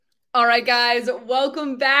All right, guys,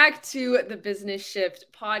 welcome back to the Business Shift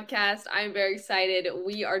podcast. I'm very excited.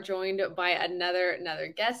 We are joined by another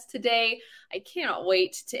guest today. I cannot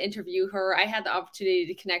wait to interview her. I had the opportunity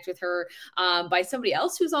to connect with her by somebody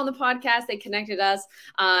else who's on the podcast. They connected us,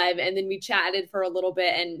 and then we chatted for a little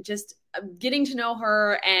bit, and just getting to know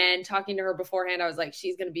her and talking to her beforehand, I was like,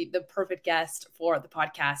 she's going to be the perfect guest for the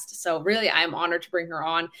podcast. So really, I'm honored to bring her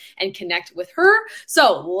on and connect with her.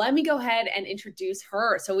 So let me go ahead and introduce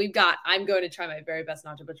her. So I'm going to try my very best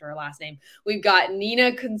not to butcher her last name. We've got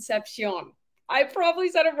Nina Concepcion. I probably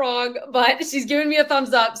said it wrong, but she's giving me a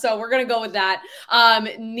thumbs up, so we're going to go with that.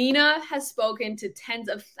 Nina has spoken to tens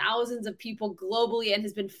of thousands of people globally and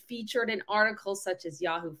has been featured in articles such as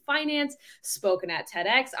Yahoo Finance, spoken at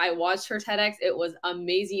Tedx. I watched her Tedx. It was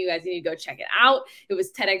amazing. You guys need to go check it out. It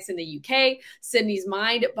was Tedx in the UK, Sydney's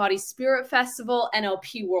Mind, Body Spirit Festival,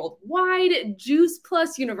 NLP Worldwide, Juice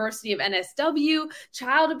Plus, University of NSW,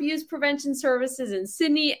 Child Abuse Prevention Services in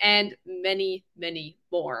Sydney, and many, many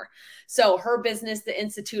more. So her business, the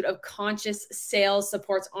Institute of Conscious Sales,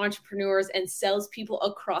 supports entrepreneurs and salespeople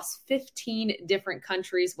across 15 different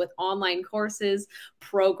countries with online courses,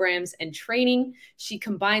 programs, and training. She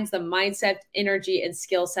combines the mindset, energy, and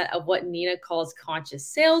skill set of what Nina calls conscious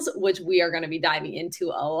sales, which we are going to be diving into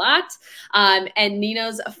a lot. And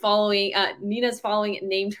Nina's following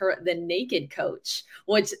named her the Naked Coach,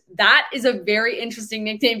 which that is a very interesting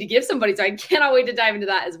nickname to give somebody. So I cannot wait to dive into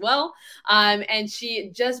that as well. And she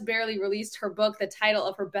just barely released her book, the title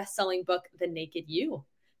of her best-selling book, The Naked You.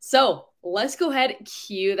 So let's go ahead,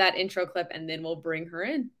 cue that intro clip, and then we'll bring her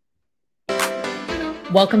in.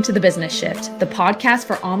 Welcome to The Business Shift, the podcast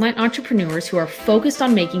for online entrepreneurs who are focused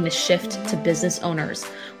on making the shift to business owners.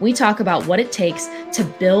 We talk about what it takes to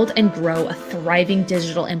build and grow a thriving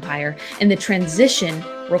digital empire and the transition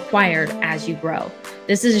required as you grow.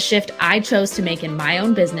 This is a shift I chose to make in my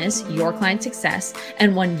own business, Your Client Success,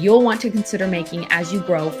 and one you'll want to consider making as you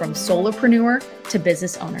grow from solopreneur to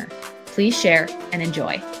business owner. Please share and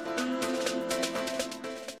enjoy.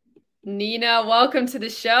 Nina, welcome to the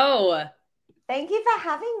show. Thank you for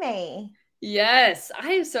having me. Yes,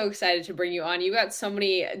 I am so excited to bring you on. You got so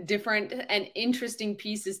many different and interesting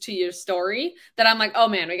pieces to your story that I'm like, oh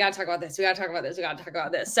man, we got to talk about this. We got to talk about this. We got to talk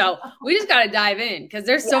about this. So we just got to dive in because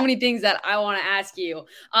there's so many things that I want to ask you.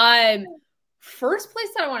 First place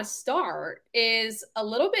that I want to start is a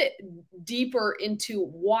little bit deeper into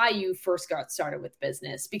why you first got started with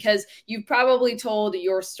business, because you've probably told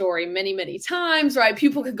your story many, many times, right?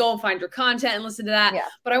 People could go and find your content and listen to that. Yeah.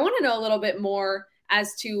 But I want to know a little bit more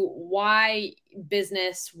as to why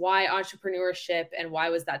business, why entrepreneurship, and why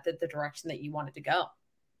was that the direction that you wanted to go?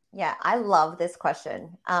 Yeah, I love this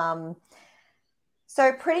question.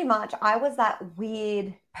 So pretty much I was that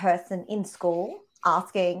weird person in school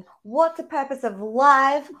asking, what's the purpose of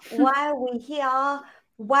life? Why are we here?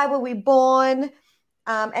 Why were we born?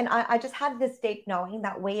 And I just had this deep knowing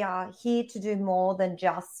that we are here to do more than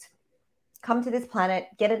just come to this planet,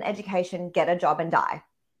 get an education, get a job, and die.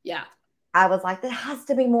 Yeah. I was like, there has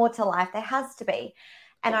to be more to life. There has to be.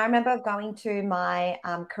 And I remember going to my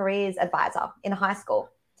careers advisor in high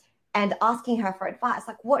school and asking her for advice.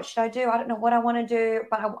 Like, what should I do? I don't know what I want to do,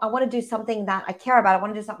 but I want to do something that I care about. I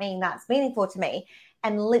want to do something that's meaningful to me.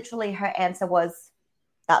 And literally her answer was,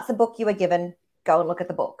 that's the book you were given. Go and look at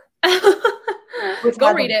the book.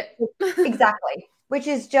 Go read it. Exactly. Which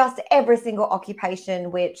is just every single occupation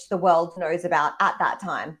which the world knows about at that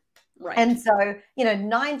time. Right. And so,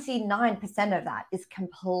 99% of that is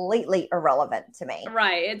completely irrelevant to me.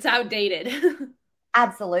 Right. It's outdated.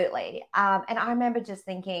 Absolutely. And I remember just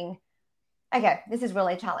thinking, okay, this is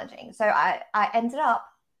really challenging. So I ended up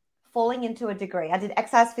falling into a degree. I did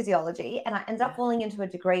exercise physiology, and I ended up falling into a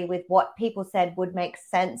degree with what people said would make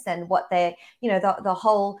sense, and what they're, the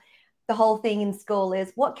whole thing in school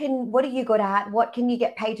is what are you good at? What can you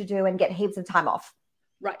get paid to do and get heaps of time off?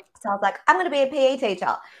 Right. So I was like, I'm going to be a PE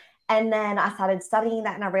teacher. And then I started studying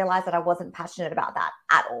that, and I realized that I wasn't passionate about that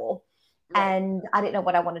at all. Right. And I didn't know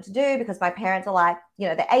what I wanted to do because my parents are like,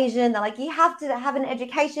 they're Asian. They're like, you have to have an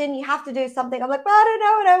education. You have to do something. I'm like, well, I don't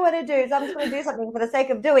know what I want to do. So I'm just going to do something for the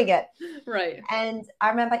sake of doing it. Right. And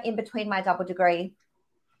I remember in between my double degree,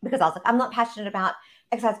 because I was like, I'm not passionate about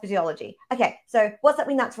exercise physiology. Okay, so what's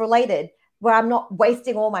something that's related where I'm not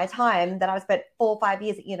wasting all my time that I've spent 4 or 5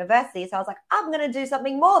 years at university? So I was like, I'm going to do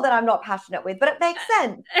something more that I'm not passionate with, but it makes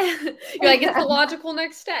sense. You're like, it's the logical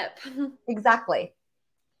next step. Exactly.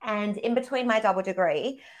 And in between my double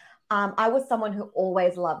degree, I was someone who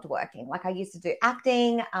always loved working. Like I used to do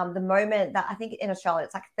acting. The moment that I think in Australia,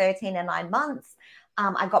 it's like 13 and 9 months.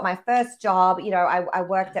 I got my first job. You know, I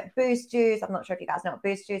worked at Boost Juice. I'm not sure if you guys know what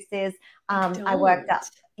Boost Juice is. I worked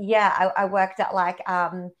at like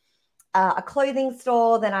a clothing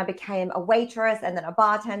store. Then I became a waitress and then a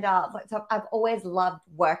bartender. So I've always loved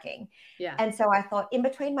working. Yeah. And so I thought in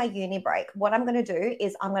between my uni break, what I'm going to do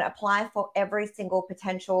is I'm going to apply for every single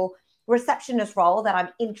potential receptionist role that I'm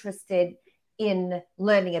interested in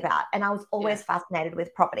learning about. And I was always fascinated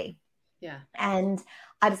with property. Yeah. And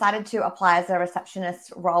I decided to apply as a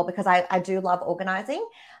receptionist role because I do love organizing.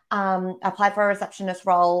 I applied for a receptionist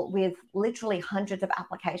role with literally hundreds of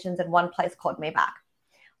applications and one place called me back.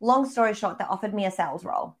 Long story short, they offered me a sales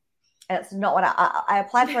role. And it's not what I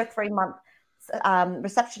applied for a 3-month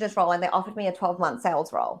receptionist role and they offered me a 12-month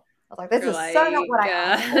sales role. I was like, this is so not what I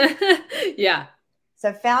asked for. Yeah.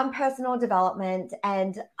 So found personal development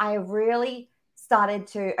and I really started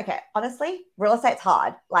to, honestly, real estate's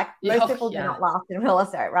hard. Like most people do not last in real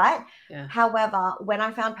estate, right? Yeah. However, when I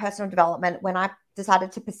found personal development, when I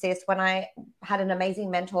decided to persist, when I had an amazing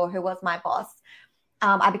mentor who was my boss,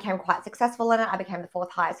 I became quite successful in it. I became the 4th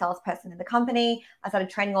highest salesperson in the company. I started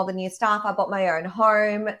training all the new staff. I bought my own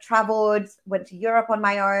home, traveled, went to Europe on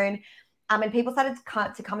my own. And people started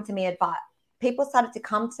to come to me People started to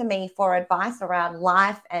come to me for advice around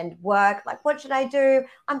life and work. Like, what should I do?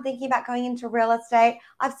 I'm thinking about going into real estate.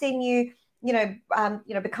 I've seen you,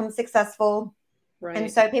 become successful. Right.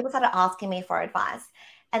 And so people started asking me for advice.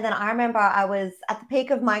 And then I remember I was at the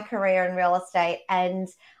peak of my career in real estate and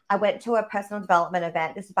I went to a personal development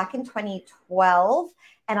event. This was back in 2012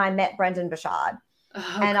 and I met Brendan Bouchard. And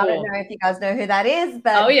cool. I don't know if you guys know who that is,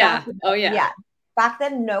 but back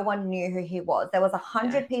then, no one knew who he was. There was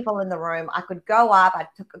 100 people in the room. I could go up.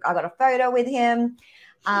 I got a photo with him.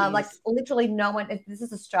 Like literally no one. This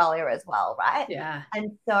is Australia as well, right? Yeah.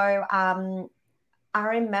 And so I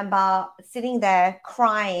remember sitting there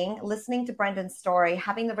crying, listening to Brendan's story,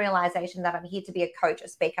 having the realization that I'm here to be a coach, a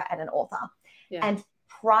speaker, and an author. Yeah. And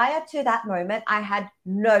prior to that moment, I had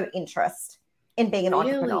no interest in being an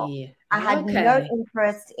entrepreneur. I had no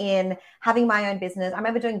interest in having my own business. I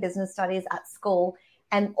remember doing business studies at school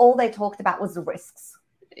and all they talked about was the risks.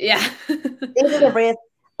 Yeah. These are the risks,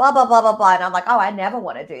 blah, blah, blah, blah, blah. And I'm like, oh, I never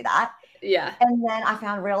want to do that. Yeah. And then I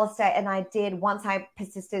found real estate and I did, once I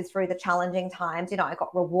persisted through the challenging times, I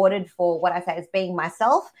got rewarded for what I say is being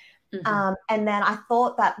myself. Mm-hmm. And then I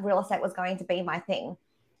thought that real estate was going to be my thing.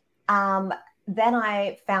 Then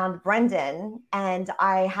I found Brendan and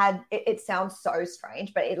I had, it sounds so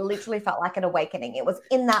strange, but it literally felt like an awakening. It was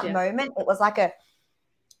in that moment. It was like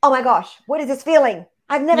oh my gosh, what is this feeling?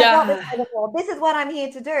 I've never felt this way before. This is what I'm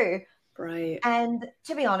here to do. Right. And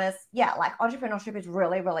to be honest, like entrepreneurship is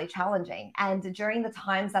really, really challenging. And during the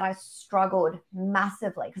times that I struggled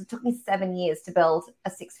massively, because it took me 7 years to build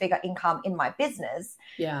a 6-figure income in my business.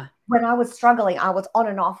 Yeah. When I was struggling, I was on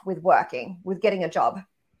and off with working, with getting a job.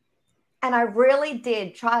 And I really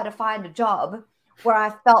did try to find a job where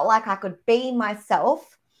I felt like I could be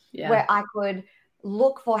myself, where I could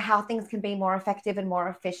look for how things can be more effective and more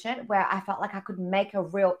efficient, where I felt like I could make a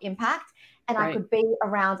real impact and I could be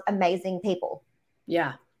around amazing people.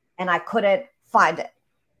 Yeah. And I couldn't find it.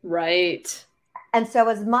 Right. And so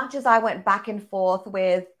as much as I went back and forth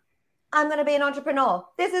with, I'm going to be an entrepreneur.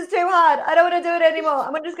 This is too hard. I don't want to do it anymore.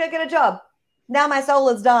 I'm just going to get a job. Now my soul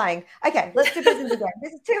is dying. Okay, let's do business again.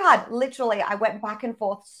 This is too hard. Literally, I went back and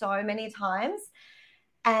forth so many times.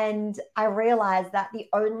 And I realized that the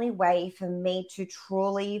only way for me to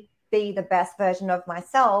truly be the best version of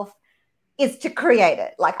myself is to create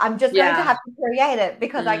it. Like I'm just going to have to create it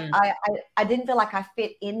because I didn't feel like I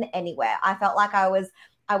fit in anywhere. I felt like I was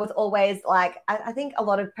always like, I think a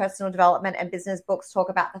lot of personal development and business books talk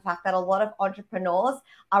about the fact that a lot of entrepreneurs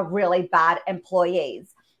are really bad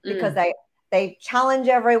employees because they challenge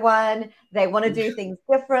everyone. They want to do things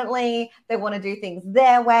differently. They want to do things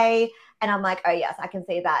their way. And I'm like, oh, yes, I can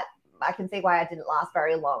see that. I can see why I didn't last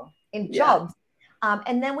very long in jobs.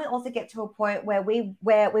 And then we also get to a point where we've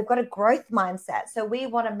got a growth mindset. So we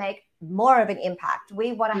want to make more of an impact.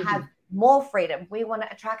 We want to have more freedom. We want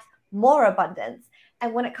to attract more abundance.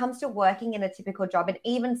 And when it comes to working in a typical job and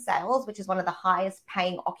even sales, which is one of the highest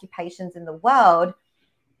paying occupations in the world,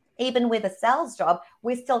 even with a sales job,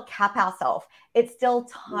 we still cap ourselves. It's still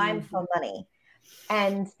time for money.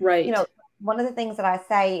 And, one of the things that I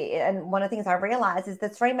say and one of the things I realize is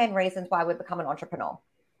there's 3 main reasons why we become an entrepreneur.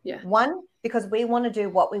 Yeah. 1, because we want to do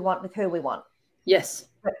what we want with who we want. Yes.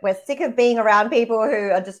 We're sick of being around people who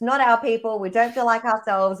are just not our people. We don't feel like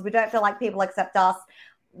ourselves. We don't feel like people accept us.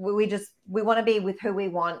 We want to be with who we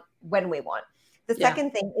want when we want. The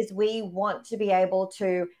second thing is we want to be able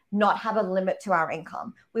to not have a limit to our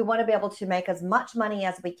income. We want to be able to make as much money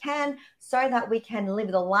as we can so that we can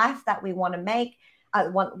live the life that we want to make,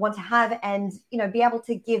 want to have, and, you know, be able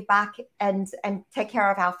to give back and take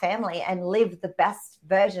care of our family and live the best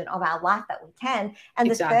version of our life that we can. And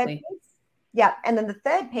Exactly. And then the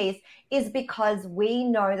third piece is because we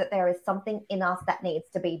know that there is something in us that needs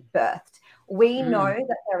to be birthed. We know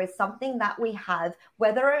that there is something that we have,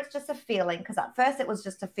 whether it's just a feeling, because at first it was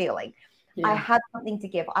just a feeling. I have something to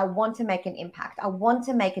give. I want to make an impact. I want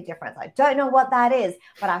to make a difference. I don't know what that is,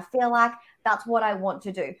 but I feel like that's what I want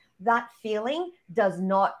to do. That feeling does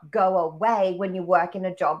not go away when you work in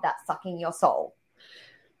a job that's sucking your soul.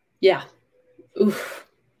 Yeah. Oof.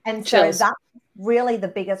 And so that's really the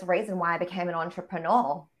biggest reason why I became an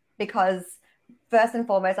entrepreneur, because first and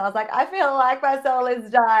foremost, I was like, I feel like my soul is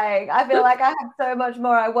dying. I feel like I have so much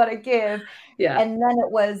more I want to give. Yeah. And then it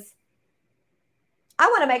was, I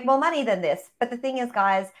want to make more money than this. But the thing is,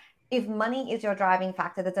 guys, if money is your driving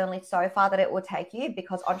factor, there's only so far that it will take you,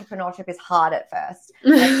 because entrepreneurship is hard at first.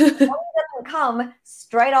 Like, money doesn't come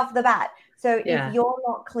straight off the bat. So if you're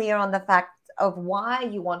not clear on the fact of why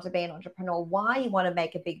you want to be an entrepreneur, why you want to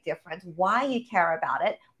make a big difference, why you care about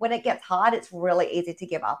it, when it gets hard, it's really easy to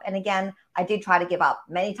give up. And again, I did try to give up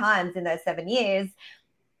many times in those 7 years,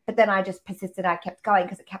 but then I just persisted. I kept going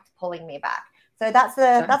because it kept pulling me back. So that's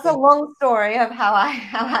a long story of how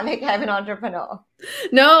I became an entrepreneur.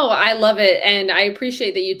 No, I love it. And I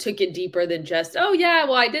appreciate that you took it deeper than just, oh yeah,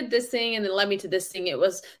 well, I did this thing and then led me to this thing.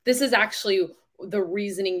 This is actually the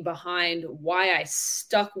reasoning behind why I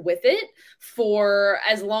stuck with it for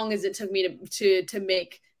as long as it took me to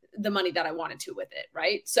make the money that I wanted to with it.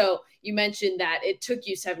 Right. So you mentioned that it took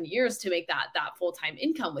you 7 years to make that full-time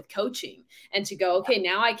income with coaching, and to go, okay,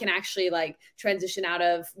 now I can actually like transition out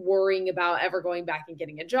of worrying about ever going back and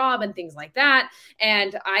getting a job and things like that.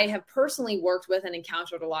 And I have personally worked with and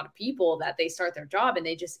encountered a lot of people that they start their job and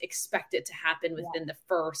they just expect it to happen within the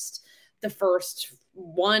first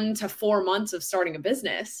 1 to 4 months of starting a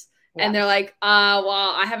business. Yeah. And they're like,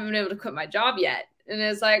 well, I haven't been able to quit my job yet. And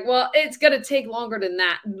it's like, well, it's going to take longer than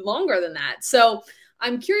that. So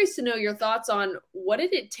I'm curious to know your thoughts on, what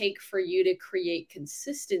did it take for you to create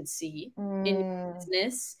consistency in your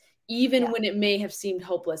business, even when it may have seemed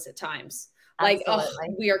hopeless at times? Like,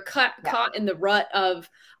 we are caught in the rut of,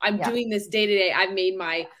 I'm doing this day to day. I've made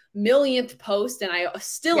my millionth post and I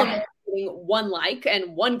still am getting 1 like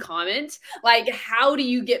and 1 comment. Like, how do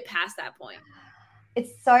you get past that point?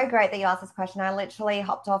 It's so great that you asked this question. I literally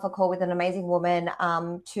hopped off a call with an amazing woman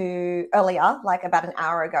earlier, like about an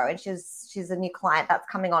hour ago, and she's a new client that's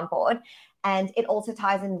coming on board. And it also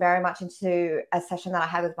ties in very much into a session that I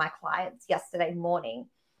had with my clients yesterday morning.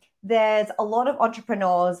 There's a lot of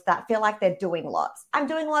entrepreneurs that feel like they're doing lots. I'm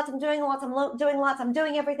doing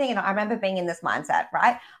everything. And I remember being in this mindset,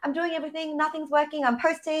 right? I'm doing everything. Nothing's working. I'm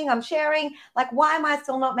posting. I'm sharing. Like, why am I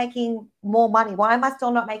still not making more money? Why am I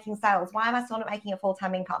still not making sales? Why am I still not making a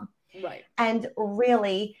full-time income? Right. And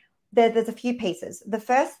really, there's a few pieces. The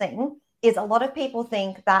first thing is, a lot of people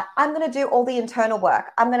think that I'm going to do all the internal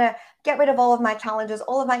work. I'm going to get rid of all of my challenges,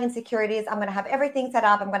 all of my insecurities. I'm going to have everything set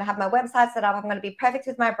up. I'm going to have my website set up. I'm going to be perfect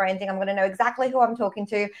with my branding. I'm going to know exactly who I'm talking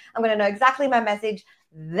to. I'm going to know exactly my message.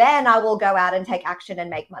 Then I will go out and take action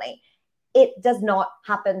and make money. It does not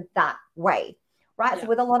happen that way, right? Yeah. So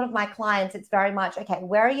with a lot of my clients, it's very much, okay,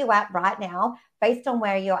 where are you at right now? Based on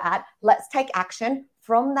where you're at, let's take action.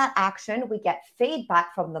 From that action, we get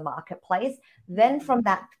feedback from the marketplace. Then from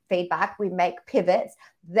that feedback, we make pivots.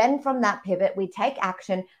 Then from that pivot, we take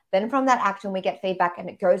action. Then from that action, we get feedback, and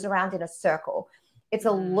it goes around in a circle. It's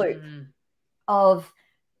a loop of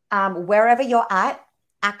wherever you're at,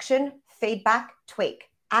 action, feedback, tweak.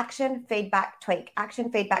 Action, feedback, tweak.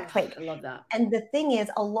 Action, feedback, tweak. I love that. And the thing is,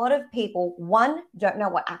 a lot of people, one, don't know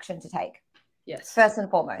what action to take. Yes. First and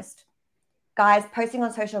foremost. Guys, posting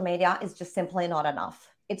on social media is just simply not enough.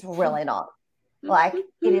 It's really not. Like,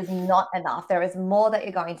 it is not enough. There is more that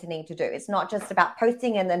you're going to need to do. It's not just about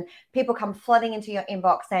posting and then people come flooding into your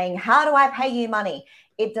inbox saying, how do I pay you money?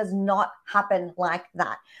 It does not happen like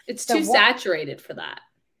that. It's too saturated for that.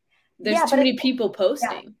 There's too many people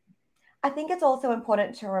posting. Yeah. I think it's also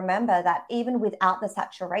important to remember that even without the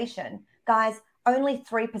saturation, guys, only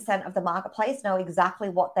 3% of the marketplace know exactly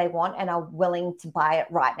what they want and are willing to buy it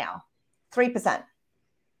right now. 3%.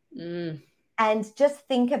 And just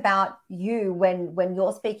think about you when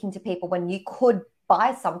you're speaking to people, when you could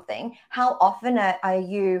buy something, how often are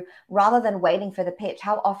you, rather than waiting for the pitch,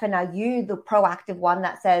 how often are you the proactive one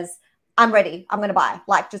that says, I'm ready, I'm going to buy,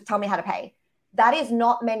 like, just tell me how to pay? That is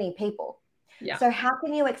not many people. Yeah. So how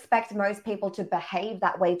can you expect most people to behave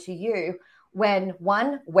that way to you when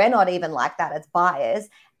one, we're not even like that as buyers,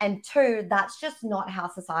 and two, that's just not how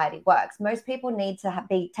society works. Most people need to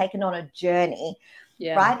be taken on a journey,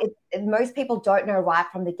 right? Most people don't know right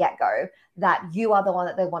from the get-go that you are the one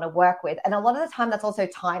that they want to work with. And a lot of the time that's also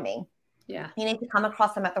timing. Yeah. You need to come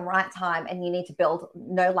across them at the right time, and you need to build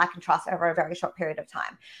know, like, and trust over a very short period of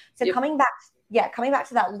time. So coming back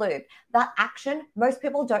to that loop, that action, most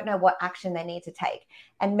people don't know what action they need to take.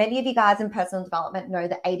 And many of you guys in personal development know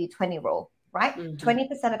the 80-20 rule, right?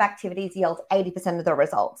 20% of activities yield 80% of the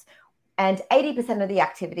results, and 80% of the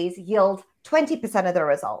activities yield 20% of the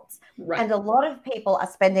results. Right. And a lot of people are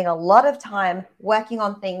spending a lot of time working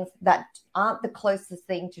on things that aren't the closest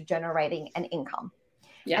thing to generating an income.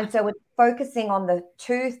 Yeah. And so we're focusing on the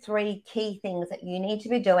 2-3 key things that you need to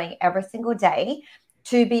be doing every single day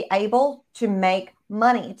to be able to make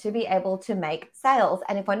money, to be able to make sales.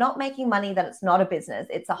 And if we're not making money, then it's not a business,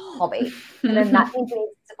 it's a hobby. And then that means we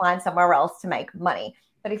need to find somewhere else to make money.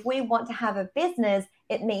 But if we want to have a business,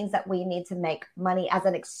 it means that we need to make money as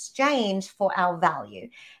an exchange for our value.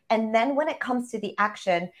 And then when it comes to the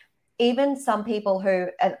action, even some people who,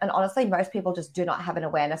 and honestly, most people just do not have an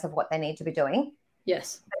awareness of what they need to be doing.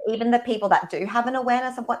 Yes. But even the people that do have an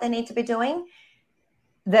awareness of what they need to be doing,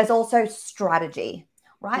 there's also strategy,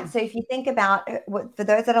 right? So if you think about, for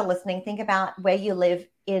those that are listening, think about where you live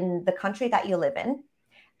in the country that you live in.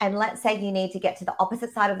 And let's say you need to get to the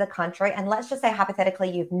opposite side of the country. And let's just say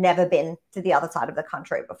hypothetically, you've never been to the other side of the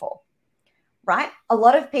country before, right? A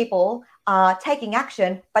lot of people are taking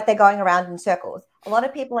action, but they're going around in circles. A lot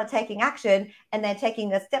of people are taking action and they're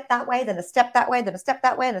taking a step that way, then a step that way, then a step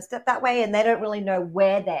that way, and a step that way. And they don't really know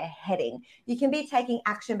where they're heading. You can be taking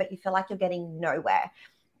action, but you feel like you're getting nowhere,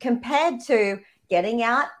 compared to getting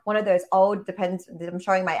out one of those old, depends, I'm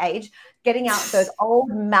showing my age, getting out those old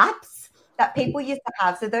maps that people used to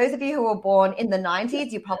have. So those of you who were born in the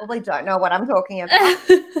 90s, you probably don't know what I'm talking about.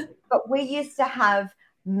 But we used to have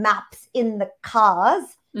maps in the cars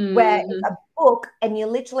where it's a book and you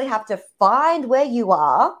literally have to find where you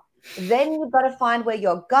are. Then you've got to find where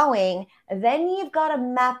you're going. Then you've got to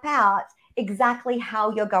map out exactly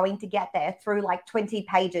how you're going to get there through like 20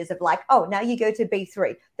 pages of like, oh, now you go to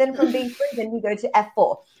B3. Then from B3, then you go to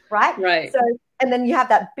F4, right? Right. So, and then you have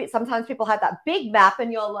that bit, sometimes people have that big map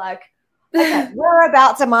and you're like, okay,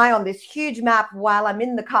 whereabouts am I on this huge map while I'm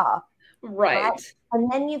in the car? Right. And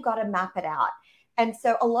then you've got to map it out. And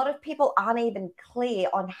so a lot of people aren't even clear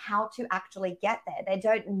on how to actually get there. They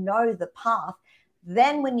don't know the path.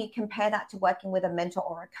 Then when you compare that to working with a mentor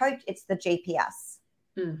or a coach, it's the GPS.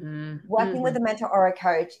 Working with a mentor or a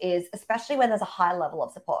coach is, especially when there's a high level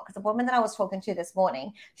of support, because the woman that I was talking to this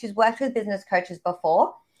morning, she's worked with business coaches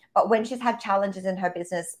before, but when she's had challenges in her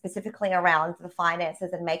business, specifically around the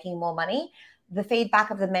finances and making more money, the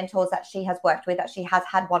feedback of the mentors that she has worked with, that she has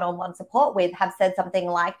had one-on-one support with, have said something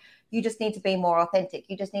like, you just need to be more authentic.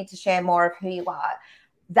 You just need to share more of who you are.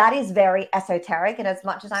 That is very esoteric. And as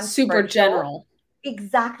much as I'm super general.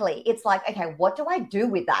 Exactly. It's like, okay, what do I do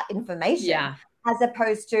with that information? Yeah. As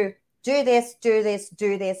opposed to do this, do this,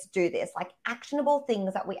 do this, do this, like actionable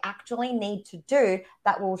things that we actually need to do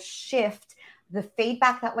that will shift the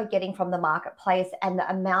feedback that we're getting from the marketplace and the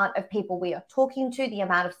amount of people we are talking to, the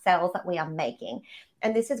amount of sales that we are making.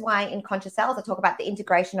 And this is why in Conscious Sales, I talk about the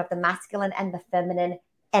integration of the masculine and the feminine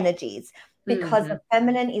energies, because the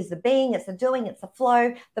feminine is the being, it's the doing, it's the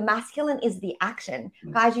flow. The masculine is the action.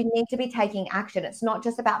 Guys, you need to be taking action. It's not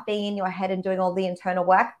just about being in your head and doing all the internal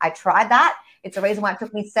work. I tried that. It's the reason why it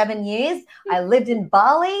took me 7 years. I lived in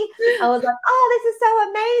Bali. I was like, oh, this is so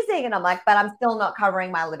amazing. And I'm like, but I'm still not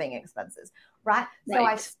covering my living expenses. Right.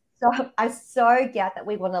 So I so get that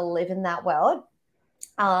we want to live in that world.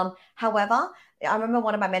 However, I remember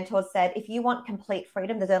one of my mentors said, if you want complete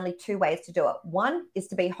freedom, there's only 2 ways to do it. One is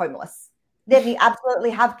to be homeless. Then you absolutely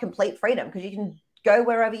have complete freedom because you can go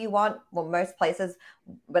wherever you want. Well, most places,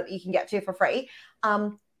 but you can get to for free.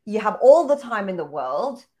 You have all the time in the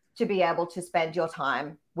world to be able to spend your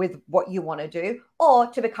time with what you want to do, or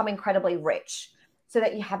to become incredibly rich so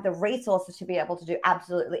that you have the resources to be able to do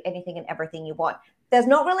absolutely anything and everything you want. There's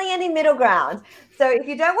not really any middle ground. So if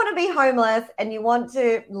you don't want to be homeless and you want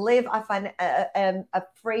to live a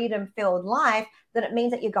freedom-filled life, then it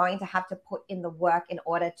means that you're going to have to put in the work in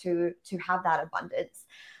order to have that abundance.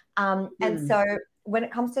 And so when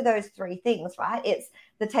it comes to those 3 things, right, it's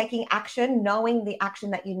the taking action, knowing the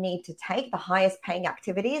action that you need to take, the highest paying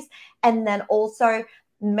activities, and then also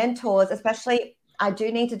mentors, especially I do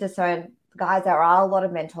need to discern, guys, there are a lot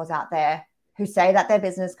of mentors out there who say that they're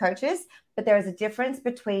business coaches, but there is a difference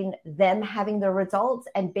between them having the results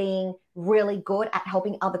and being really good at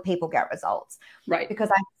helping other people get results. Right. Because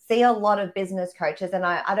I see a lot of business coaches, and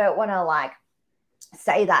I don't want to like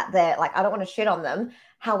say that they're like, I don't want to shit on them.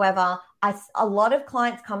 However, a lot of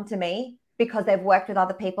clients come to me because they've worked with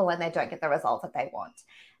other people and they don't get the results that they want.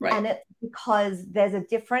 Right. And it's because there's a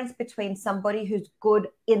difference between somebody who's good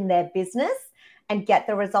in their business and get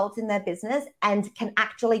the results in their business and can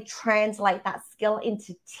actually translate that skill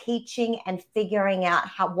into teaching and figuring out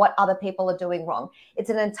what other people are doing wrong. It's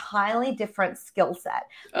an entirely different skill set.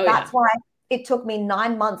 That's why it took me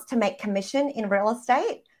 9 months to make commission in real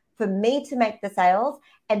estate, for me to make the sales,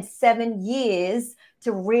 and 7 years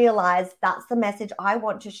to realize that's the message I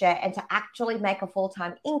want to share and to actually make a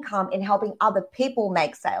full-time income in helping other people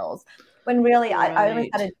make sales. When really I only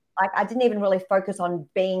started, like, I didn't even really focus on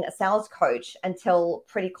being a sales coach until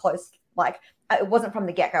pretty close. Like, it wasn't from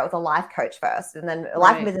the get-go. I was a life coach first, and then a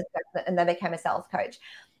life and business coach, and then became a sales coach.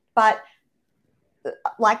 But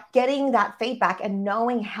like getting that feedback and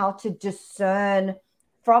knowing how to discern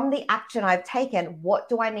from the action I've taken, what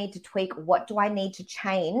do I need to tweak? What do I need to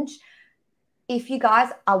change? If you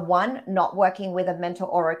guys are not working with a mentor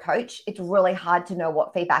or a coach, it's really hard to know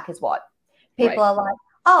what feedback is what. People are like,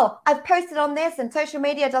 oh, I've posted on this and social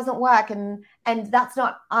media doesn't work. And that's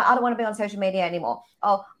not, I don't want to be on social media anymore.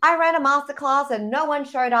 Oh, I ran a masterclass and no one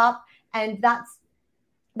showed up. And that's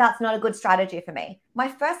not a good strategy for me. My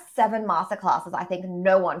first 7 masterclasses, I think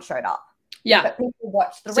no one showed up. Yeah. But people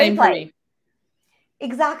watched the Same replay. For me.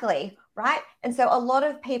 Exactly. Right. And so a lot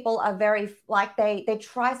of people are very like they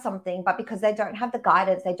try something, but because they don't have the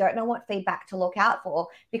guidance, they don't know what feedback to look out for,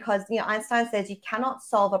 because, you know, Einstein says you cannot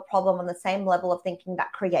solve a problem on the same level of thinking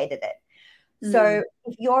that created it. So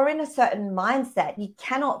if you're in a certain mindset, you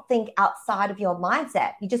cannot think outside of your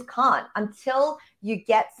mindset. You just can't until you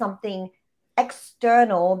get something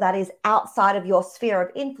external that is outside of your sphere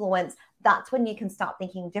of influence. That's when you can start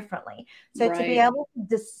thinking differently. So to be able to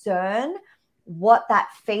discern what that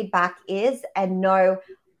feedback is and know,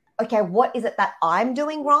 okay, what is it that I'm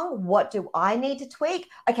doing wrong? What do I need to tweak?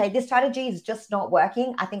 Okay, this strategy is just not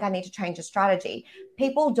working. I think I need to change a strategy.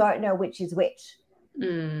 People don't know which is which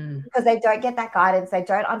because they don't get that guidance. They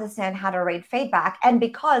don't understand how to read feedback. And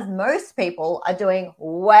because most people are doing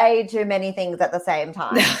way too many things at the same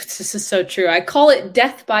time. This is so true. I call it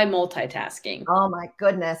death by multitasking. Oh my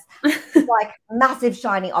goodness. It's like massive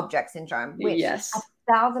shiny object syndrome, which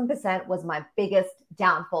 1,000% was my biggest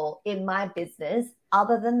downfall in my business,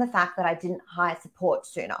 other than the fact that I didn't hire support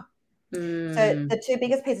sooner. So the 2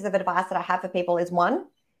 biggest pieces of advice that I have for people is, 1,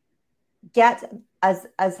 get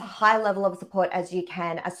as high level of support as you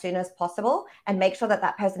can as soon as possible, and make sure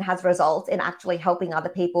that person has results in actually helping other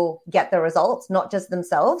people get the results, not just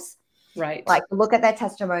themselves. Right. Like, look at their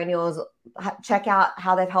testimonials, check out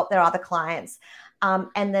how they've helped their other clients.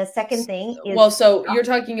 And the second thing is... Well, so you're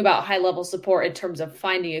talking about high level support in terms of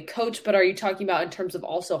finding a coach, but are you talking about in terms of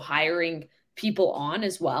also hiring people on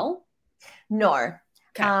as well? No,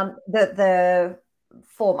 okay. The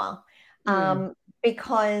former,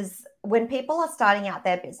 because when people are starting out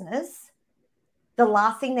their business, the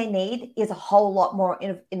last thing they need is a whole lot more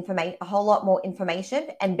information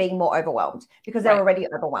and being more overwhelmed, because they're already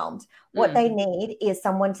overwhelmed. What they need is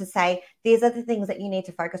someone to say, these are the things that you need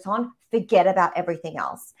to focus on. Forget about everything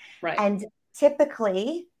else. Right. And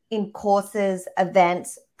typically in courses,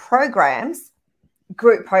 events, programs,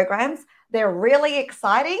 group programs, they're really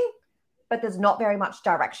exciting, but there's not very much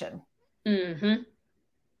direction.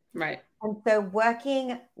 Right. And so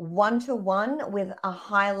working one-to-one with a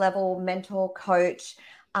high-level mentor coach,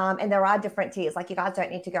 and there are different tiers. Like, you guys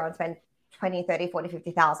don't need to go and spend 20, 30, 40,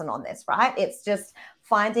 50,000 on this, right? It's just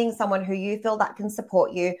finding someone who you feel that can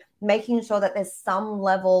support you, making sure that there's some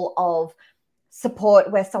level of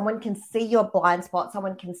support where someone can see your blind spot,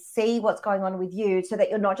 someone can see what's going on with you, so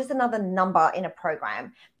that you're not just another number in a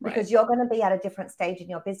program, because you're going to be at a different stage in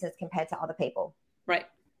your business compared to other people. Right.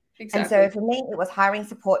 Exactly. And so for me, it was hiring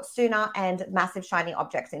support sooner and massive shiny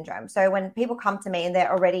object syndrome. So when people come to me and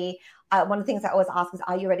they're already, one of the things I always ask is,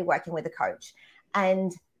 are you already working with a coach?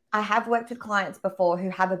 And I have worked with clients before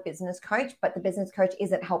who have a business coach, but the business coach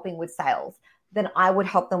isn't helping with sales. Then I would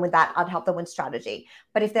help them with that. I'd help them with strategy.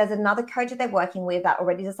 But if there's another coach that they're working with that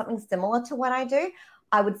already does something similar to what I do,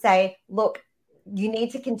 I would say, look, you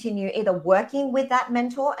need to continue either working with that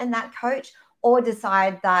mentor and that coach, or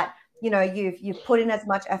decide that, you know, you've put in as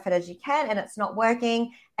much effort as you can and it's not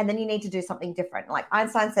working, and then you need to do something different. Like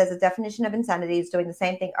Einstein says, the definition of insanity is doing the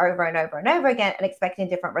same thing over and over and over again and expecting a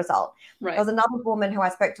different result. Right. There was another woman who I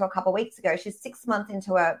spoke to a couple of weeks ago. She's 6 months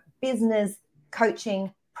into a business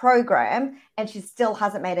coaching program and she still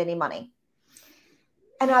hasn't made any money.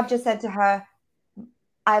 And I've just said to her,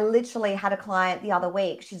 I literally had a client the other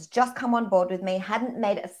week. She's just come on board with me, hadn't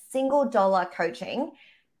made a single dollar coaching,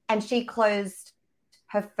 and she closed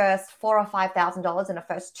her first $4,000 or $5,000 in the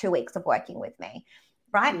first 2 weeks of working with me,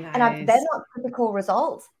 right? Nice. And they're not typical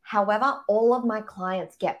results. However, all of my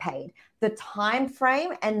clients get paid. The time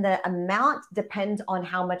frame and the amount depends on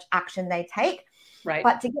how much action they take. Right.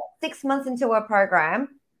 But to get 6 months into a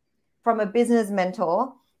program from a business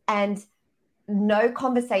mentor and no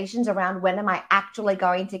conversations around when am I actually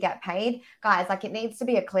going to get paid, guys, like it needs to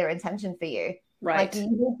be a clear intention for you. Right. Like you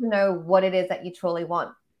need to know what it is that you truly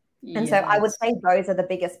want. And so I would say those are the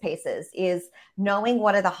biggest pieces, is knowing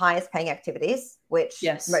what are the highest paying activities, which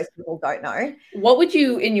most people don't know. What would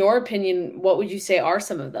you, in your opinion, what would you say are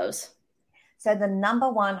some of those? So the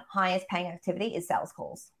number one highest paying activity is sales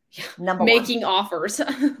calls. Making offers.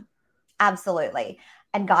 Absolutely.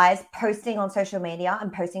 And guys, posting on social media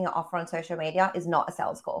and posting an offer on social media is not a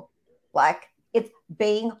sales call. Like it's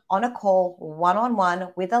being on a call one-on-one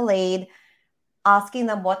with a lead, asking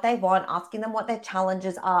them what they want, asking them what their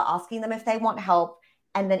challenges are, asking them if they want help.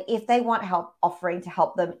 And then if they want help, offering to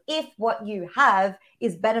help them if what you have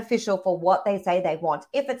is beneficial for what they say they want.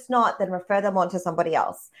 If it's not, then refer them on to somebody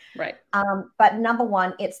else. Right. But number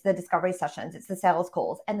one, it's the discovery sessions. It's the sales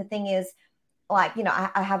calls. And the thing is, like, you know,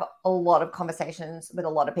 I have a lot of conversations with a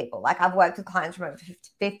lot of people. Like I've worked with clients from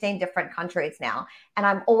 15 different countries now, and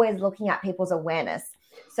I'm always looking at people's awareness.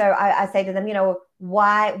 So I say to them, you know,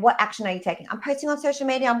 what action are you taking? I'm posting on social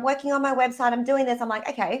media. I'm working on my website. I'm doing this. I'm like,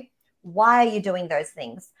 okay, why are you doing those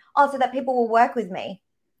things? Oh, so that people will work with me.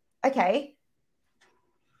 Okay.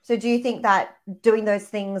 So do you think that doing those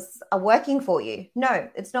things are working for you? No,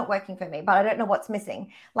 it's not working for me, but I don't know what's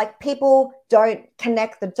missing. Like people don't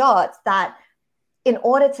connect the dots that in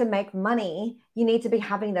order to make money, you need to be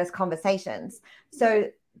having those conversations. So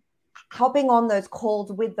hopping on those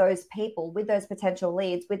calls with those people, with those potential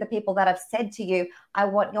leads, with the people that have said to you, I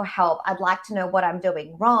want your help. I'd like to know what I'm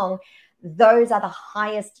doing wrong. Those are the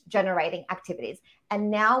highest generating activities.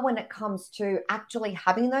 And now when it comes to actually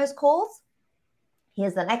having those calls,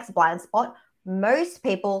 here's the next blind spot. Most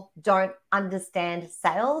people don't understand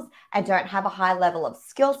sales and don't have a high level of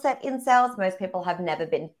skill set in sales. Most people have never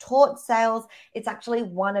been taught sales. It's actually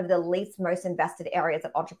one of the least most invested areas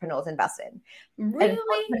that entrepreneurs invest in. Really?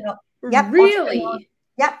 Yep. Really?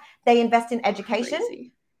 Yep. They invest in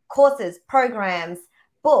education, courses, programs,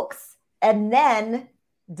 books, and then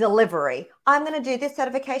delivery. I'm going to do this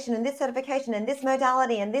certification and this certification and this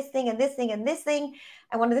modality and this thing and this thing and this thing.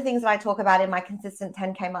 And one of the things that I talk about in my consistent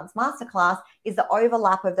 10K months masterclass is the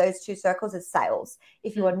overlap of those two circles is sales.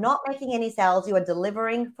 If you are not making any sales, you are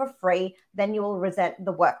delivering for free, then you will resent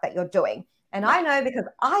the work that you're doing. And I know because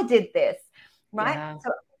I did this, right? Yeah.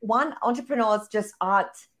 So one, entrepreneurs just aren't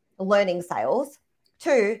learning sales.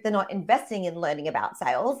 Two, they're not investing in learning about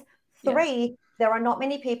sales. Three, there are not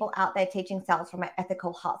many people out there teaching sales from an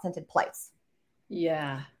ethical, heart-centered place.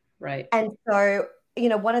 Yeah, right. And so, you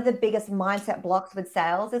know, one of the biggest mindset blocks with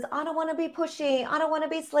sales is I don't want to be pushy. I don't want to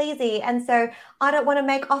be sleazy. And so I don't want to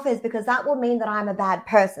make offers because that will mean that I'm a bad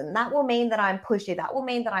person. That will mean that I'm pushy. That will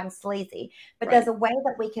mean that I'm sleazy. But there's a way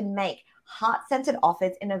that we can make heart-centered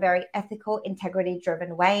offers in a very ethical,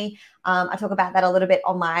 integrity-driven way. I talk about that a little bit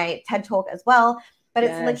on my TED Talk as well. But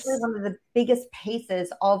it's literally one of the biggest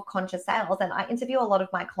pieces of conscious sales. And I interview a lot of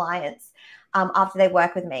my clients after they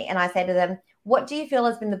work with me. And I say to them, what do you feel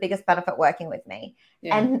has been the biggest benefit working with me?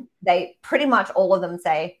 Yeah. And they pretty much all of them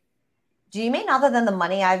say, do you mean other than the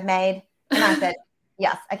money I've made? And I said,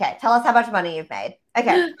 yes. Okay. Tell us how much money you've made.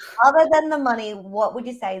 Okay. Other than the money, what would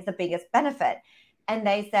you say is the biggest benefit? And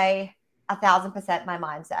they say 1,000% my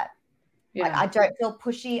mindset. Yeah. Like I don't feel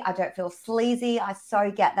pushy. I don't feel sleazy. I so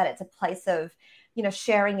get that it's a place of, you know,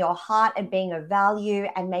 sharing your heart and being of value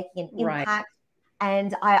and making an impact. Right.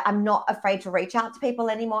 And I'm not afraid to reach out to people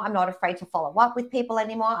anymore. I'm not afraid to follow up with people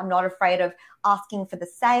anymore. I'm not afraid of asking for the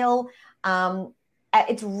sale.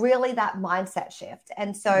 It's really that mindset shift.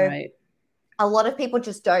 And so a lot of people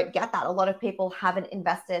just don't get that. A lot of people haven't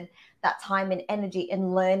invested that time and energy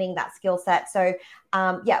in learning that skill set. So,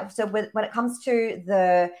 so when it comes to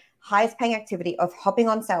the highest paying activity of hopping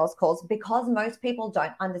on sales calls, because most people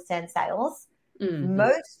don't understand sales,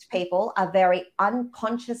 most people are very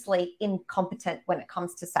unconsciously incompetent when it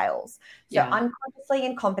comes to sales. So unconsciously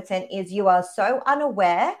incompetent is you are so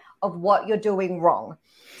unaware of what you're doing wrong.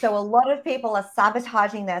 So a lot of people are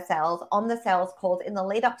sabotaging their sales on the sales calls in the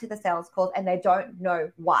lead up to the sales calls, and they don't know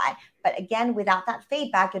why. But again, without that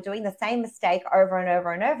feedback, you're doing the same mistake over and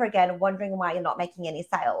over and over again, wondering why you're not making any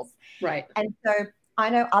sales. Right. And so I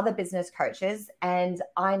know other business coaches, and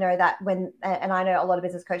I know that and I know a lot of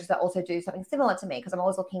business coaches that also do something similar to me, because I'm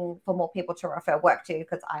always looking for more people to refer work to,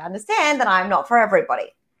 because I understand that I'm not for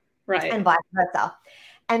everybody. Right. And vice versa.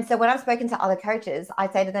 And so when I've spoken to other coaches, I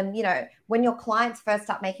say to them, when your clients first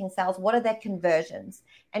start making sales, what are their conversions?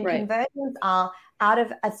 And conversions are, out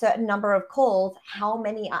of a certain number of calls, how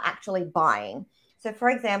many are actually buying? So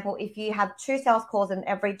for example, if you have 2 sales calls and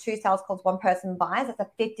every 2 sales calls one person buys, that's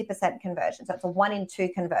a 50% conversion. So it's a 1 in 2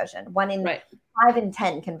 conversion, 1 in 5 in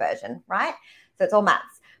 10 conversion, right? So it's all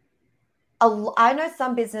maths. I know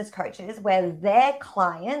some business coaches where their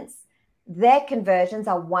clients, their conversions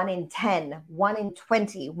are 1 in 10, 1 in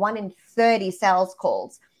 20, 1 in 30 sales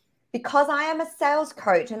calls. Because I am a sales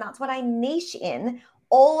coach and that's what I niche in,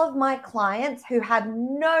 all of my clients who have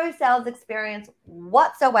no sales experience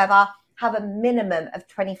whatsoever have a minimum of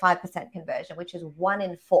 25% conversion, which is 1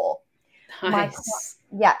 in 4. Nice.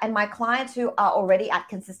 And my clients who are already at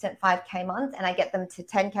consistent 5K months, and I get them to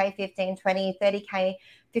 10K, 15, 20, 30K,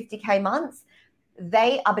 50K months,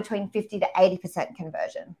 they are between 50 to 80%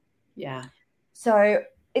 conversion. Yeah. So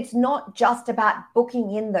it's not just about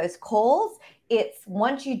booking in those calls. It's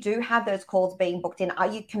once you do have those calls being booked in, are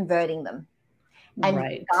you converting them? And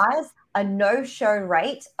guys, a no-show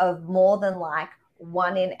rate of more than like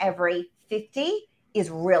 1 in every 50 is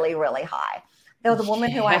really, really high. There was a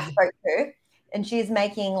woman who I spoke to, and she's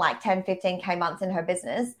making like 10, 15K months in her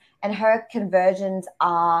business, and her conversions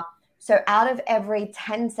are, so out of every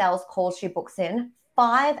 10 sales calls she books in,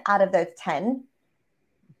 5 out of those 10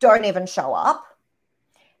 don't even show up.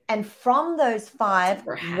 And from those 5,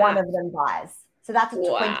 1 of them buys. So that's a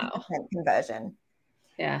 20% conversion.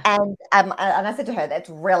 Yeah. And I said to her, that's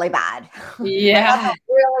really bad. Yeah. That's a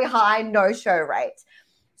really high no-show rate.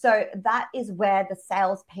 So that is where the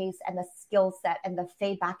sales piece and the skill set and the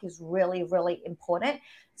feedback is really, really important.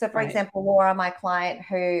 So for example, Laura, my client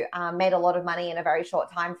who made a lot of money in a very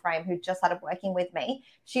short time frame, who just started working with me,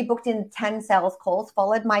 she booked in 10 sales calls,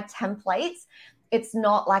 followed my templates. It's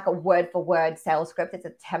not like a word for word sales script. It's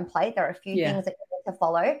a template. There are a few things that you need to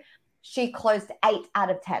follow. She closed 8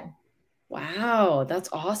 out of 10. Wow. That's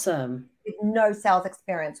awesome. With no sales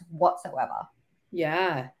experience whatsoever.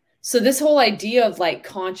 Yeah. So this whole idea of like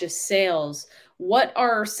conscious sales, what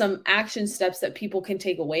are some action steps that people can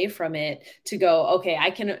take away from it to go, okay, I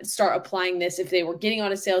can start applying this. If they were getting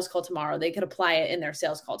on a sales call tomorrow, they could apply it in their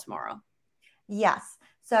sales call tomorrow. Yes.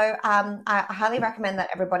 So I highly recommend that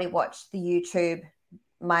everybody watch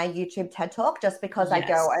my YouTube TED Talk, just because I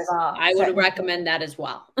go over. I would recommend that as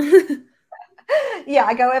well. Yeah,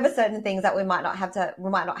 I go over certain things that we might not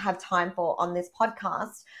have time for on this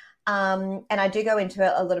podcast. And I do go into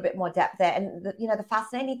it a little bit more depth there. And the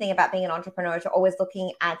fascinating thing about being an entrepreneur is you're always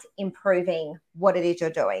looking at improving what it is you're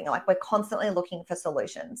doing. Like, we're constantly looking for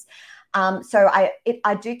solutions. So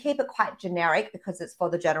I do keep it quite generic because it's for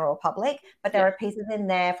the general public, but there are pieces in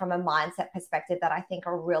there from a mindset perspective that I think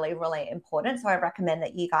are really, really important. So I recommend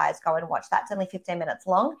that you guys go and watch that. It's only 15 minutes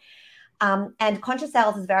long. And conscious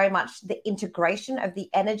sales is very much the integration of the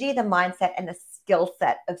energy, the mindset, and the skill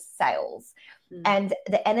set of sales. And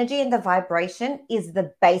the energy and the vibration is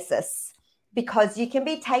the basis, because you can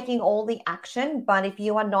be taking all the action, but if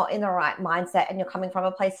you are not in the right mindset and you're coming from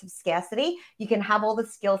a place of scarcity, you can have all the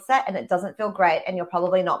skill set and it doesn't feel great, and you're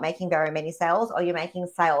probably not making very many sales, or you're making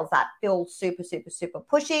sales that feel super, super, super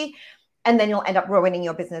pushy, and then you'll end up ruining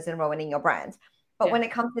your business and ruining your brand. But when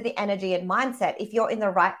it comes to the energy and mindset, if you're in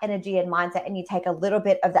the right energy and mindset and you take a little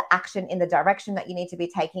bit of the action in the direction that you need to be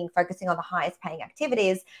taking, focusing on the highest paying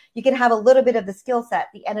activities, you can have a little bit of the skill set,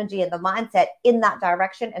 the energy and the mindset in that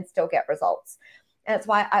direction and still get results. And that's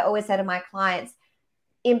why I always say to my clients,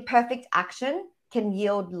 imperfect action can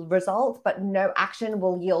yield results, but no action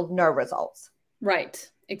will yield no results. Right.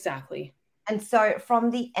 Exactly. And so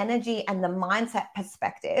from the energy and the mindset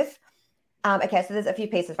perspective, okay, so there's a few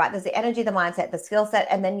pieces, right? There's the energy, the mindset, the skill set,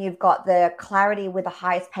 and then you've got the clarity with the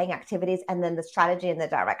highest paying activities, and then the strategy and the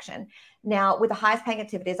direction. Now, with the highest paying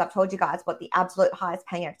activities, I've told you guys what the absolute highest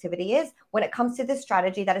paying activity is. When it comes to this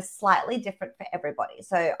strategy, that is slightly different for everybody.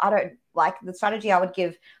 So I don't like the strategy I would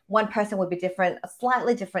give one person would be different,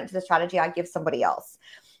 slightly different to the strategy I give somebody else.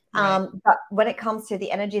 Right. But when it comes to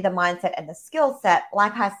the energy, the mindset, and the skill set,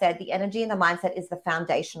 like I said, the energy and the mindset is the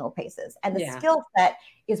foundational pieces, and the skill set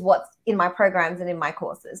is what's in my programs and in my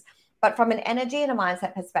courses. But from an energy and a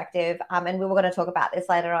mindset perspective, and we were going to talk about this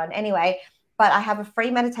later on anyway, but I have a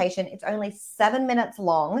free meditation. It's only 7 minutes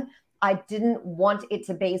long. I didn't want it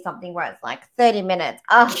to be something where it's like 30 minutes.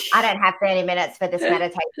 Oh, I don't have 30 minutes for this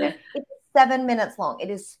meditation. It's 7 minutes long. It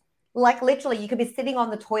is like literally you could be sitting on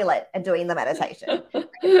the toilet and doing the meditation.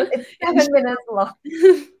 It's 7 minutes long.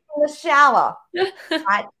 in the shower,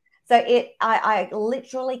 right? So I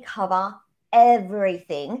literally cover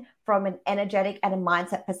everything from an energetic and a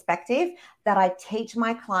mindset perspective that I teach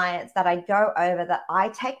my clients, that I go over, that I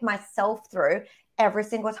take myself through every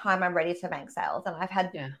single time I'm ready to make sales. And I've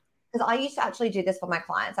had, because I used to actually do this for my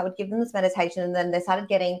clients. I would give them this meditation, and then they started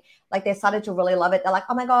to really love it. They're like,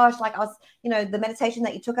 oh my gosh, like the meditation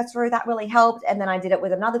that you took us through, that really helped. And then I did it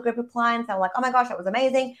with another group of clients. They were like, oh my gosh, that was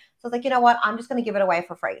amazing. So I was like, you know what? I'm just going to give it away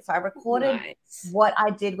for free. So I recorded what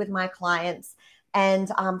I did with my clients.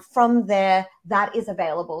 And from there, that is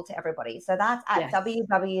available to everybody. So that's at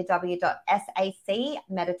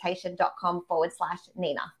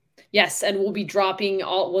www.sacmeditation.com/Nina. Yes. And we'll drop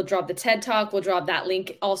the TED Talk. We'll drop that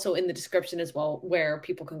link also in the description as well, where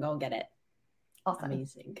people can go and get it. Awesome.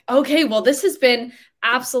 Amazing. Okay. Well, this has been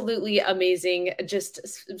absolutely amazing. Just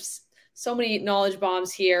so many knowledge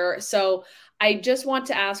bombs here. So I just want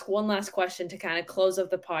to ask one last question to kind of close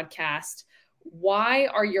up the podcast. Why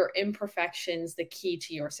are your imperfections the key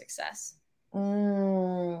to your success?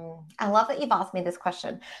 I love that you've asked me this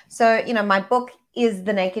question. So, my book is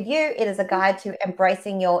The Naked You. It is a guide to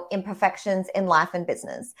embracing your imperfections in life and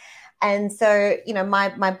business. And so,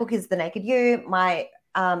 my book is The Naked You. My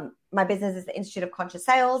business is the Institute of Conscious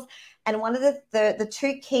Sales. And one of the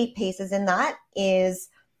two key pieces in that is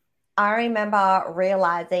I remember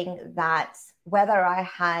realizing that whether I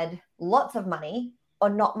had lots of money or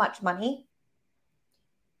not much money,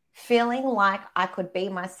 feeling like I could be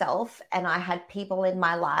myself and I had people in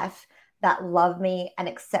my life that love me and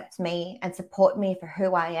accept me and support me for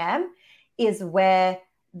who I am is where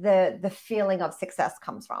the feeling of success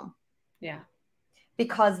comes from. Yeah.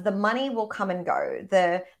 Because the money will come and go.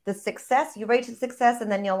 The success, you reach the success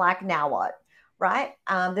and then you're like, now what? Right?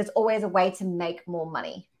 There's always a way to make more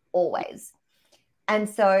money, always. And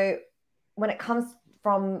so when it comes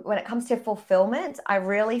to fulfillment, I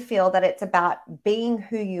really feel that it's about being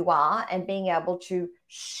who you are and being able to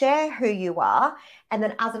share who you are. And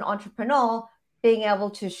then as an entrepreneur, being able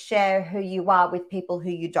to share who you are with people who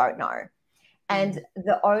you don't know. And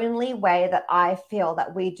the only way that I feel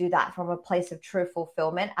that we do that from a place of true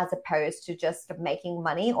fulfillment, as opposed to just making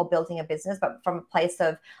money or building a business, but from a place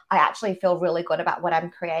of, I actually feel really good about what I'm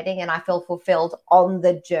creating and I feel fulfilled on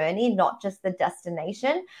the journey, not just the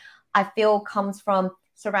destination, I feel comes from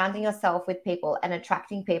surrounding yourself with people and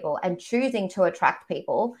attracting people and choosing to attract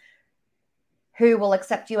people who will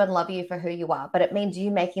accept you and love you for who you are. But it means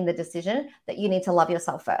you making the decision that you need to love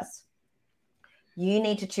yourself first. You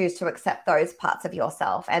need to choose to accept those parts of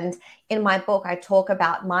yourself. And in my book, I talk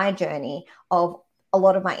about my journey of a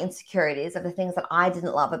lot of my insecurities, of the things that I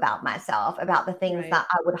didn't love about myself, about the things that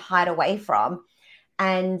I would hide away from.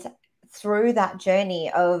 And through that journey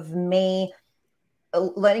of me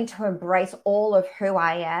learning to embrace all of who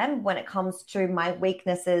I am when it comes to my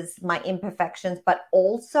weaknesses, my imperfections, but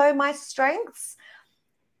also my strengths,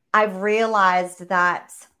 I've realized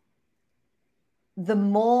that the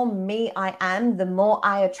more me I am, the more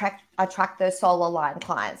I attract those soul aligned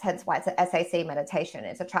clients. Hence why it's an SAC meditation.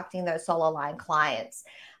 It's attracting those soul aligned clients.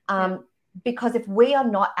 Because if we are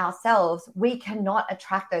not ourselves, we cannot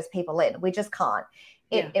attract those people in. We just can't.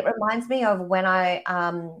 It reminds me of when I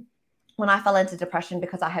fell into depression,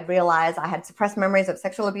 because I had realized I had suppressed memories of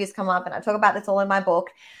sexual abuse come up, and I talk about this all in my book.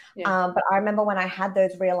 But I remember when I had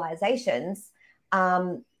those realizations,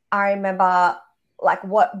 I remember like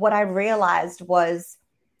what I realized was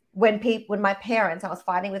when my parents, I was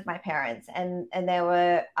fighting with my parents, and I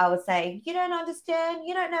was saying, you don't understand,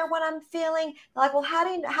 you don't know what I'm feeling. They're like, well,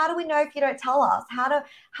 how do we know if you don't tell us? How do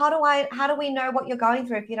we know what you're going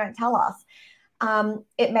through if you don't tell us?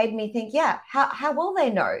 It made me think, how will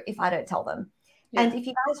they know if I don't tell them? And if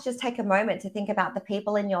you guys just take a moment to think about the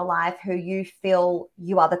people in your life who you feel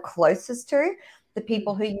you are the closest to, the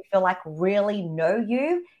people who you feel like really know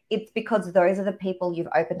you, it's because those are the people you've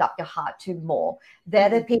opened up your heart to more. They're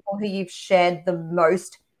the people who you've shared the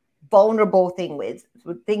most vulnerable things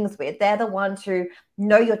with. They're the ones who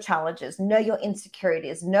know your challenges, know your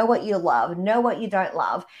insecurities, know what you love, know what you don't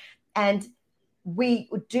love. And we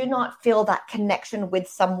do not feel that connection with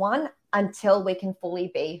someone until we can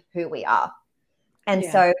fully be who we are. And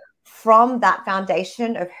so from that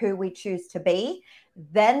foundation of who we choose to be,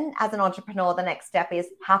 then as an entrepreneur, the next step is,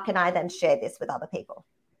 how can I then share this with other people?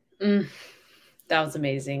 That was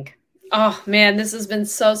amazing. Oh man, this has been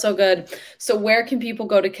so good. So where can people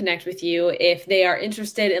go to connect with you if they are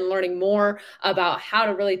interested in learning more about how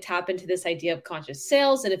to really tap into this idea of conscious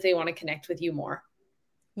sales, and if they want to connect with you more?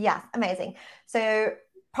 Yes, amazing. So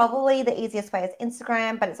Probably the easiest way is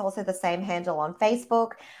Instagram, but it's also the same handle on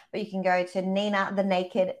Facebook. But you can go to Nina the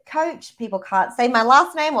Naked Coach. People can't say my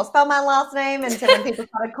last name or spell my last name. And so when people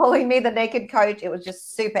started calling me the Naked Coach, it was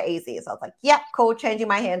just super easy. So I was like, yep, cool, changing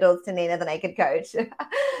my handles to Nina the Naked Coach.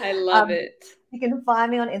 I love it. You can find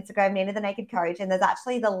me on Instagram, Nina the Naked Coach, and there's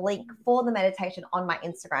actually the link for the meditation on my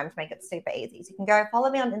Instagram to make it super easy. So you can go follow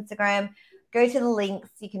me on Instagram, go to the links,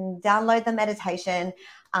 you can download the meditation,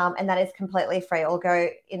 and that is completely free. It'll go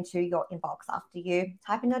into your inbox after you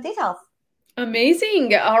type in your details.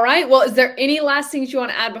 Amazing. All right. Well, is there any last things you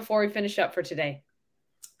want to add before we finish up for today?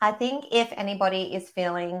 I think if anybody is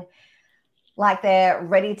feeling like they're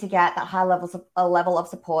ready to get that high level of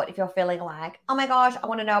support, if you're feeling like, oh my gosh, I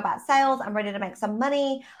want to know about sales, I'm ready to make some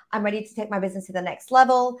money, I'm ready to take my business to the next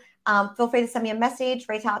level, feel free to send me a message,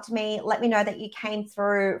 reach out to me, let me know that you came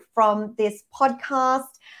through from this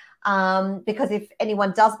podcast, because if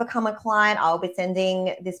anyone does become a client, I'll be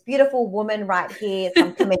sending this beautiful woman right here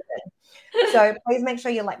some commission. So please make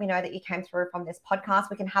sure you let me know that you came through from this podcast.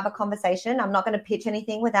 We can have a conversation. I'm not going to pitch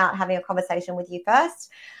anything without having a conversation with you first.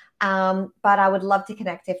 But I would love to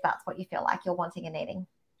connect if that's what you feel like you're wanting and needing.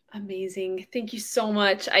 Amazing. Thank you so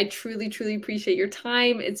much. I truly, truly appreciate your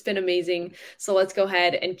time. It's been amazing. So let's go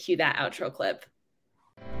ahead and cue that outro clip.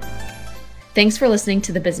 Thanks for listening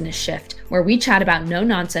to The Business Shift, where we chat about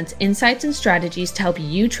no-nonsense insights and strategies to help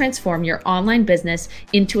you transform your online business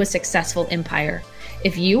into a successful empire.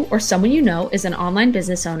 If you or someone you know is an online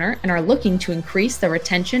business owner and are looking to increase the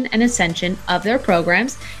retention and ascension of their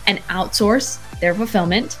programs and outsource their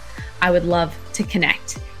fulfillment, I would love to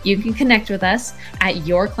connect. You can connect with us at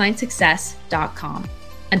yourclientsuccess.com.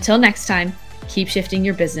 Until next time, keep shifting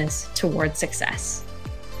your business towards success.